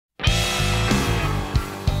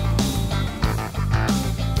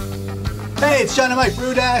Hey, it's John and Mike,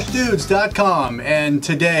 brew-dudes.com, and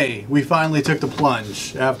today we finally took the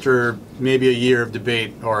plunge after maybe a year of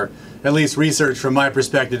debate, or at least research from my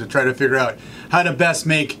perspective, to try to figure out how to best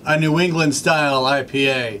make a New England style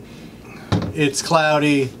IPA. It's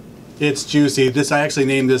cloudy, it's juicy. I actually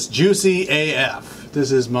named this Juicy AF.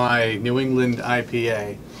 This is my New England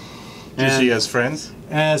IPA. Juicy as friends?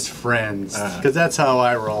 As friends, because that's how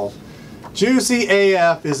I roll. Juicy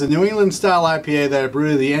AF is a New England style IPA that I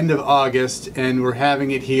brewed at the end of August, and we're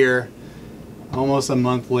having it here almost a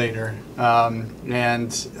month later.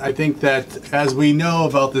 And I think that, as we know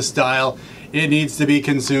about this style, it needs to be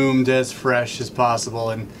consumed as fresh as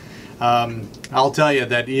possible. And I'll tell you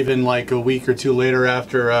that even like a week or two later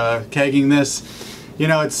after kegging this, you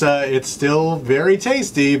know, it's still very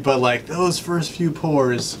tasty, but like those first few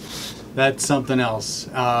pours, that's something else.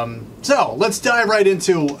 So let's dive right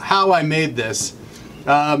into how I made this.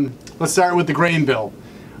 Let's start with the grain bill.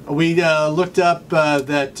 We looked up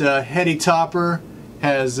that Heady Topper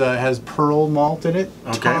has pearl malt in it.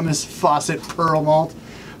 Okay. Thomas Fawcett pearl malt.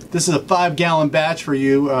 This is a 5-gallon batch for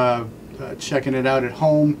you checking it out at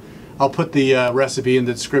home. I'll put the recipe in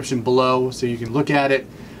the description below so you can look at it.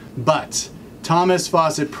 But Thomas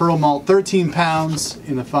Fawcett pearl malt, 13 pounds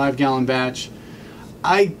in the 5-gallon batch.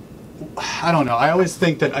 I don't know. I always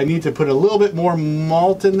think that I need to put a little bit more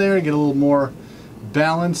malt in there to get a little more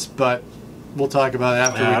balance, but we'll talk about it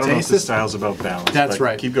after we taste it. I don't know if the style's about balance. That's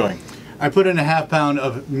right. Keep going. I put in a ½ pound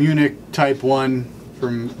of Munich Type 1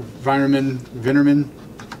 from Weyermann.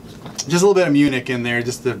 Just a little bit of Munich in there,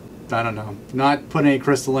 just to, I don't know, not put any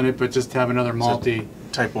crystal in it, but just have another malty.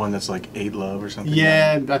 Type 1 that's like 8 love or something?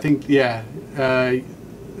 Yeah, I think, yeah. I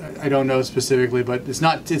don't know specifically, but it's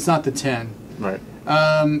not the 10. Right.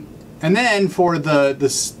 And then for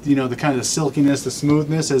the you know, the kind of the silkiness, the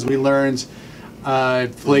smoothness, as we learned,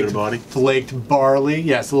 flaked barley.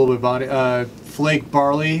 Yes, a little bit of body. Flaked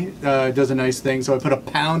barley does a nice thing. So I put a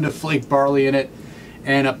pound of flaked barley in it,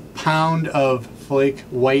 and a pound of flake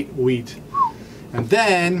white wheat, and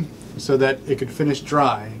then so that it could finish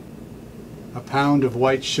dry, a pound of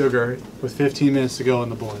white sugar with 15 minutes to go in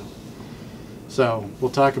the boil. So we'll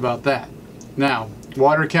talk about that. Now,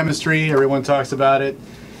 water chemistry. Everyone talks about it.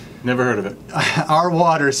 Never heard of it. Our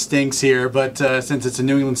water stinks here, but since it's a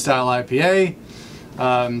New England style IPA,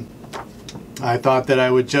 I thought that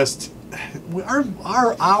I would just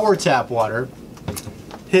our tap water,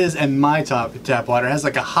 his and my tap water has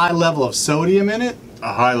like a high level of sodium in it.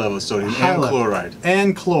 A high level of sodium and chloride.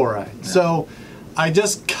 And chloride. Yeah. So I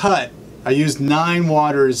just I used 9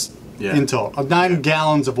 waters in total, 9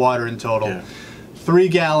 gallons of water in total. Yeah. 3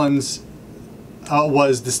 gallons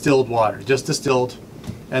was distilled water, just distilled.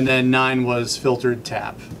 And then 9 was filtered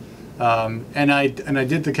tap, and I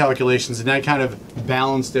did the calculations, and I kind of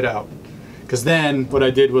balanced it out. Because then what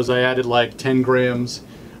I did was I added like 10 grams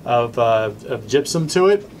of gypsum to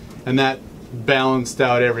it, and that balanced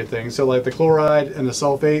out everything. So like the chloride and the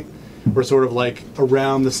sulfate were sort of like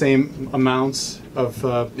around the same amounts of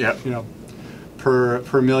you know,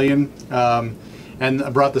 per million. And I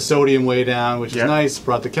brought the sodium way down, which is nice.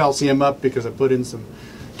 Brought the calcium up because I put in some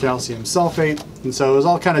calcium sulfate, and so it was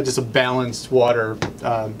all kind of just a balanced water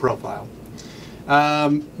profile.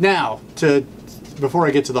 Now, before I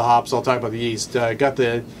get to the hops, I'll talk about the yeast. I got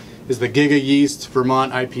the Giga yeast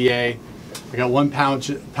Vermont IPA. I got 1 pouch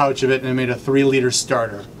of it, and I made a 3-liter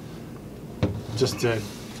starter just to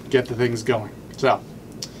get the things going. So,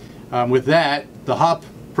 with that, the hop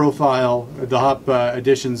profile, the hop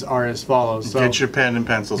additions are as follows. So, get your pen and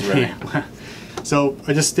pencils ready. So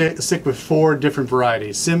I just stick with 4 different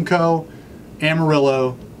varieties: Simcoe,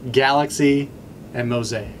 Amarillo, Galaxy, and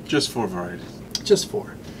Mosaic. Just 4 varieties. Just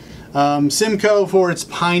 4. Simcoe for its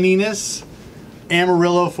pininess,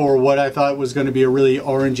 Amarillo for what I thought was going to be a really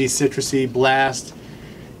orangey, citrusy blast,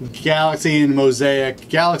 Galaxy and Mosaic.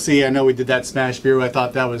 Galaxy, I know we did that smash beer. I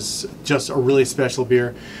thought that was just a really special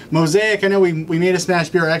beer. Mosaic, I know we made a smash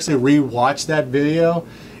beer. I actually re-watched that video.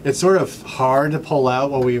 It's sort of hard to pull out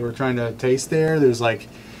what we were trying to taste there. There's like,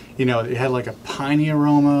 you know, it had like a piney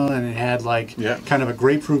aroma, and it had like kind of a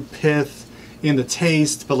grapefruit pith in the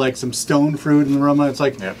taste, but like some stone fruit in the aroma. It's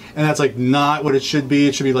like, and that's like not what it should be.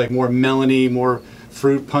 It should be like more melony, more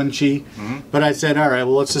fruit punchy. But I said, all right,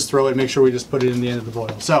 well, let's just throw it and make sure we just put it in the end of the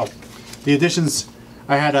boil. So the additions,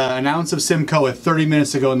 I had an ounce of Simcoe at 30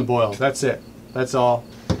 minutes to go in the boil. That's it. That's all.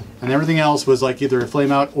 And everything else was like either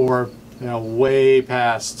flame out or, you know, way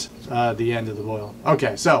past the end of the boil.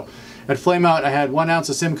 Okay, so at flame out, I had 1 ounce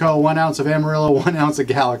of Simcoe, 1 ounce of Amarillo, 1 ounce of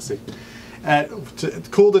Galaxy.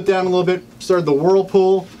 Cooled it down a little bit, started the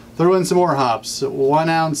whirlpool, threw in some more hops. 1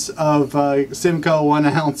 ounce of Simcoe, 1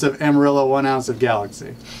 ounce of Amarillo, 1 ounce of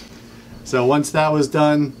Galaxy. So once that was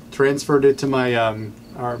done, transferred it to my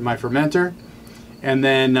my fermenter, and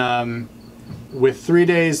then with 3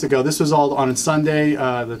 days to go, this was all on Sunday,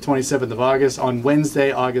 the 27th of August. On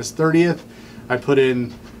Wednesday, August 30th, I put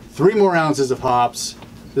in 3 more ounces of hops.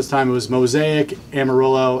 This time it was Mosaic,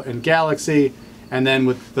 Amarillo, and Galaxy. And then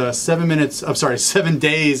with the 7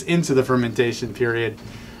 days into the fermentation period,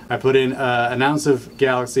 I put in an ounce of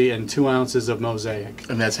Galaxy and 2 ounces of Mosaic.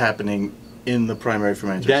 And that's happening in the primary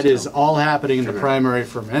fermenter. That is all happening in the primary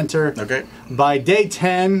fermenter. Okay. By day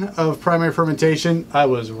 10 of primary fermentation, I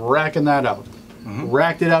was racking that out.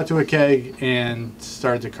 Racked it out to a keg and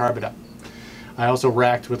started to carb it up. I also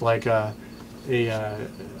racked with like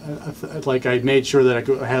like I made sure that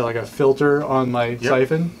I had like a filter on my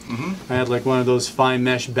siphon. I had like one of those fine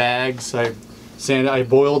mesh bags. I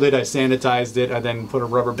boiled it, I sanitized it, I then put a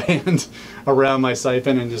rubber band around my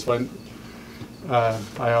siphon and just went, I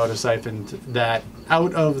auto-siphoned that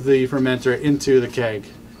out of the fermenter into the keg.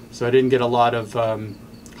 So I didn't get a lot of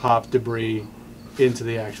hop debris into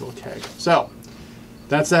the actual keg. So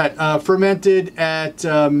that's that. Fermented at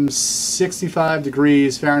 65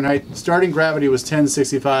 degrees Fahrenheit. Starting gravity was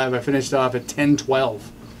 1065. I finished off at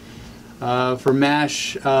 1012. For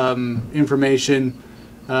mash information,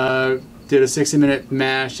 did a 60-minute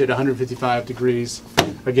mash at 155 degrees.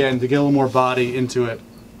 Again, to get a little more body into it.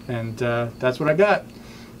 And that's what I got.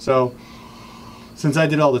 So, since I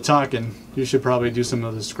did all the talking, you should probably do some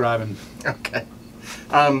of the describing. Okay.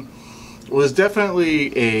 Well, there's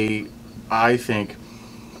definitely I think,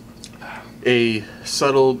 a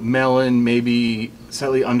subtle melon, maybe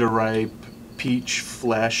slightly underripe, peach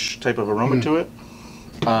flesh type of aroma to it.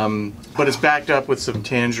 But it's backed up with some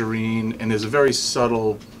tangerine, and there's a very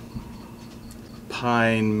subtle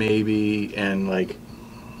pine maybe, and like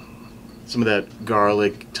some of that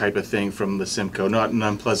garlic type of thing from the Simcoe. Not in an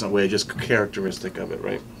unpleasant way, just characteristic of it,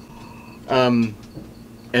 right? And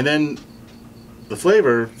then the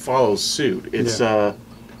flavor follows suit. It's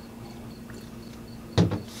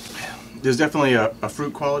there's definitely a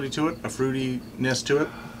fruit quality to it, a fruitiness to it,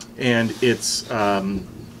 and it's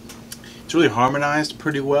really harmonized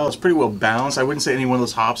pretty well. It's pretty well balanced. I wouldn't say any one of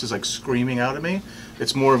those hops is like screaming out at me.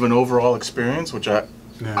 It's more of an overall experience, which I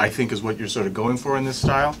think is what you're sort of going for in this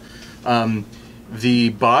style. The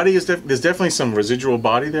body is there's definitely some residual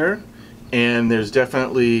body there, and there's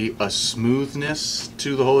definitely a smoothness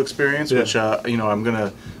to the whole experience, which you know, I'm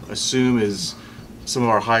gonna assume is some of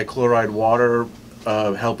our high chloride water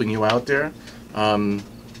helping you out there.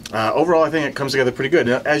 Overall, I think it comes together pretty good.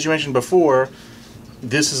 Now, as you mentioned before,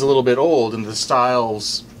 this is a little bit old, and the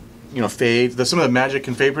styles, you know, fade. Some of the magic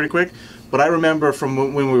can fade pretty quick. But I remember from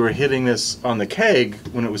when we were hitting this on the keg,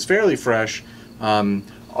 when it was fairly fresh,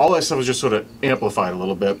 all that stuff was just sort of amplified a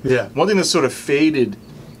little bit. Yeah. One thing that's sort of faded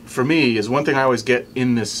for me is one thing I always get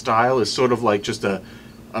in this style is sort of like just a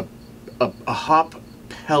hop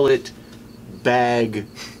pellet bag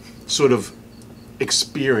sort of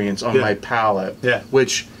experience on my palate,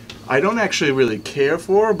 which I don't actually really care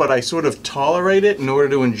for, but I sort of tolerate it in order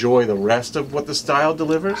to enjoy the rest of what the style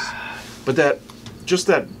delivers. But that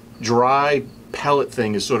dry pellet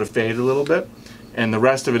thing is sort of faded a little bit, and the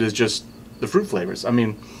rest of it is just the fruit flavors. I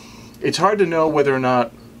mean, it's hard to know whether or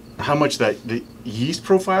not how much the yeast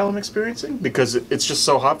profile I'm experiencing, because it's just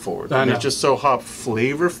so hop forward. I mean, it's just so hop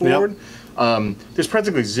flavor forward. There's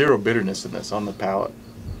practically zero bitterness in this on the palate.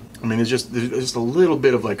 I mean, there's just a little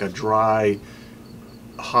bit of like a dry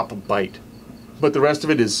hop bite, but the rest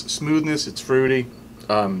of it is smoothness. It's fruity.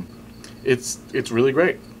 It's really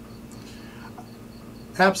great.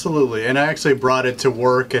 Absolutely, and I actually brought it to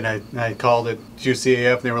work, and I called it Juicy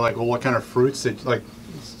AF, and they were like, "Well, what kind of fruits?" Like,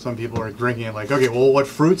 some people are drinking it. Like, okay, well, what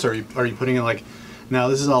fruits are you putting in? Like, no,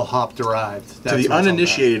 this is all hop derived. To the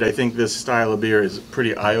uninitiated, I think this style of beer is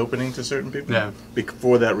pretty eye-opening to certain people. Yeah.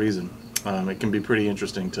 For that reason, it can be pretty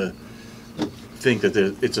interesting to think that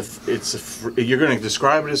you're going to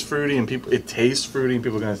describe it as fruity, and it tastes fruity, and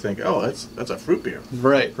people are going to think, oh, that's a fruit beer.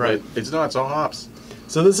 Right. But it's not. It's all hops.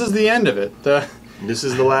 So this is the end of it. This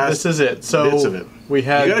is the last. This is it. So bits of it. We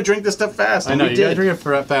had. You got to drink this stuff fast. I know you got to drink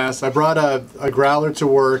it fast. I brought a growler to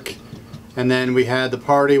work, and then we had the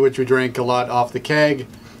party, which we drank a lot off the keg,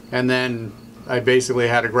 and then I basically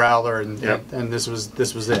had a growler, and this was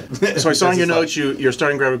it. So I saw in your notes your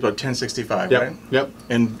starting gravity was about 1065, right? Yep.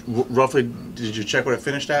 And roughly, did you check what it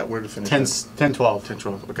finished at? Where did it finish? 1012.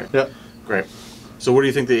 1012. Okay. Yep. Great. So what do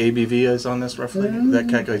you think the ABV is on this roughly? That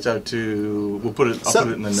calculates out to, I'll put it in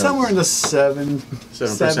the notes. Somewhere in the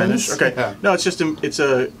 7%-ish. Okay. Yeah. No, it's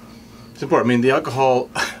important. I mean, the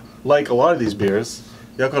alcohol, like a lot of these beers,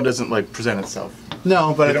 the alcohol doesn't like present itself.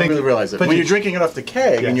 No, but I don't really realize it. When you're drinking it off the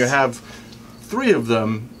keg and you have 3 of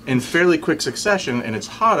them in fairly quick succession, and it's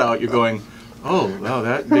hot out, you're going, oh, wow,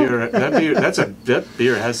 that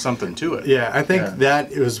beer has something to it. Yeah, I think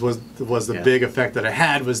that was the big effect that it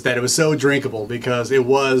had, was that it was so drinkable, because it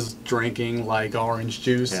was drinking like orange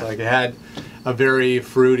juice. Like it had a very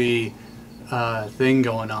fruity thing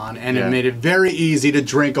going on, and it made it very easy to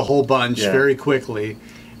drink a whole bunch very quickly.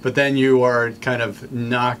 But then you are kind of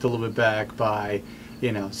knocked a little bit back by,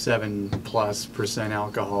 you know, 7+%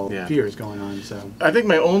 alcohol beers going on. So I think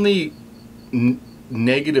my only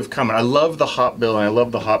negative comment, I love the hop bill and I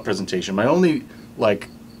love the hop presentation. My only like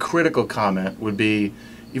critical comment would be,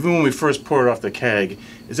 even when we first pour it off the keg,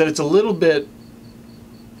 is that it's a little bit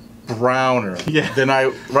browner than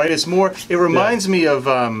it's more, it reminds me of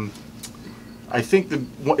I think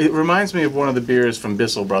it reminds me of one of the beers from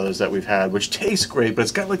Bissell Brothers that we've had, which tastes great, but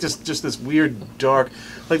it's got like just this weird dark,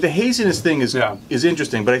 like the haziness thing is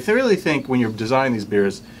interesting, but I really think when you're designing these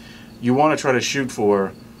beers, you want to try to shoot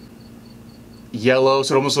for yellow,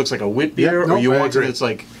 so it almost looks like a wit beer, or you want it it's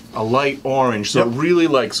like a light orange, so it really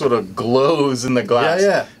like sort of glows in the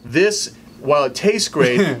glass. This, while it tastes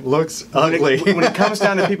great, looks ugly. When it comes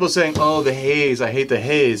down to people saying, "Oh, the haze, I hate the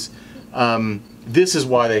haze," this is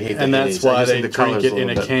why they hate the haze. And that's why they drink it in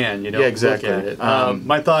a can. You don't look at it.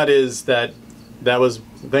 My thought is that was.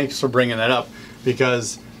 Thanks for bringing that up,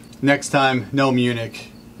 because next time, no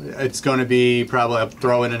Munich, it's going to be probably I'll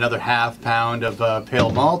throw in another ½ pound of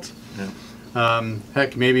pale malt.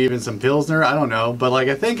 Heck, maybe even some Pilsner. I don't know, but like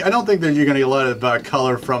I don't think that you're going to get a lot of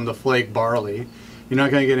color from the flake barley. You're not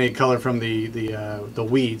going to get any color from the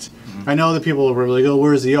wheat. I know that people will really go,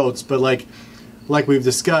 "Where's the oats?" But like we've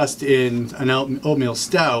discussed in an oatmeal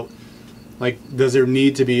stout, like, does there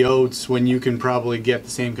need to be oats when you can probably get the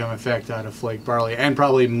same kind of effect out of flake barley, and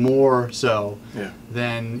probably more so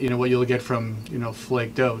than what you'll get from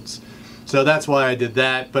flaked oats. So that's why I did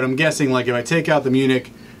that. But I'm guessing, like, if I take out the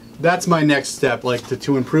Munich, that's my next step. Like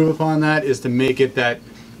to improve upon that is to make it that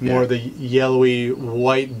more the yellowy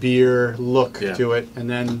white beer look to it, and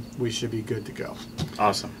then we should be good to go.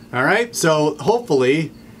 Awesome. All right. So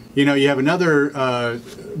hopefully, you have another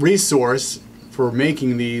resource for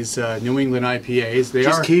making these New England IPAs.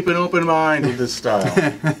 Just keep an open mind with this style.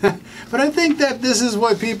 But I think that this is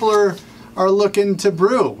what people are looking to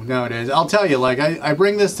brew nowadays. I'll tell you, like I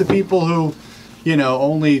bring this to people who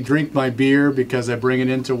only drink my beer because I bring it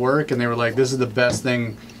into work, and they were like, "This is the best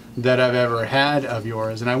thing that I've ever had of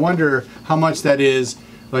yours." And I wonder how much that is,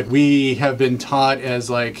 like, we have been taught as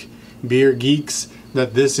like beer geeks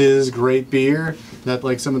that this is great beer, that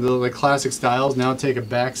like some of the classic styles now take a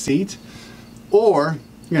back seat, or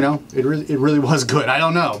it really was good. I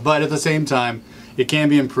don't know, but at the same time, it can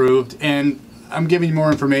be improved, and I'm giving you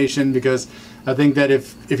more information because I think that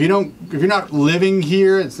if you're not living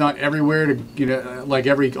here, it's not everywhere to like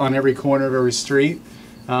on every corner of every street.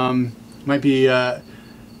 Might be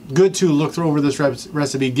good to look over this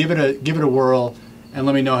recipe, give it a whirl, and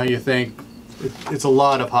let me know how you think. It's a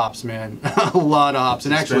lot of hops, man. A lot of hops,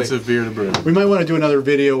 and actually, expensive beer to brew. We might want to do another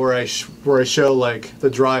video where I show like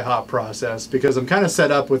the dry hop process, because I'm kind of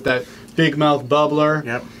set up with that big mouth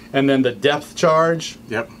bubbler, and then the depth charge.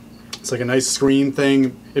 It's like a nice screen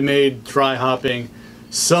thing. It made dry hopping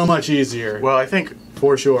so much easier. Well, I think,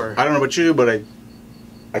 for sure. I don't know about you, but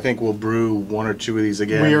I think we'll brew 1 or 2 of these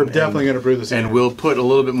again. We are definitely going to brew this again. And we'll put a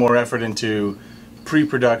little bit more effort into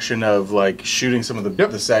pre-production of like shooting some of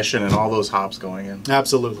the session and all those hops going in.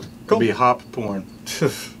 Absolutely. Cool. It'll be hop porn.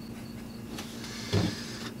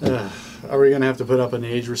 Are we going to have to put up an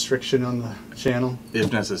age restriction on the channel?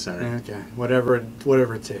 If necessary. Okay. Whatever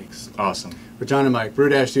it takes. Awesome. For John and Mike,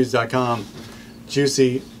 brew-dudes.com.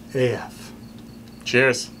 Juicy AF.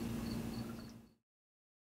 Cheers.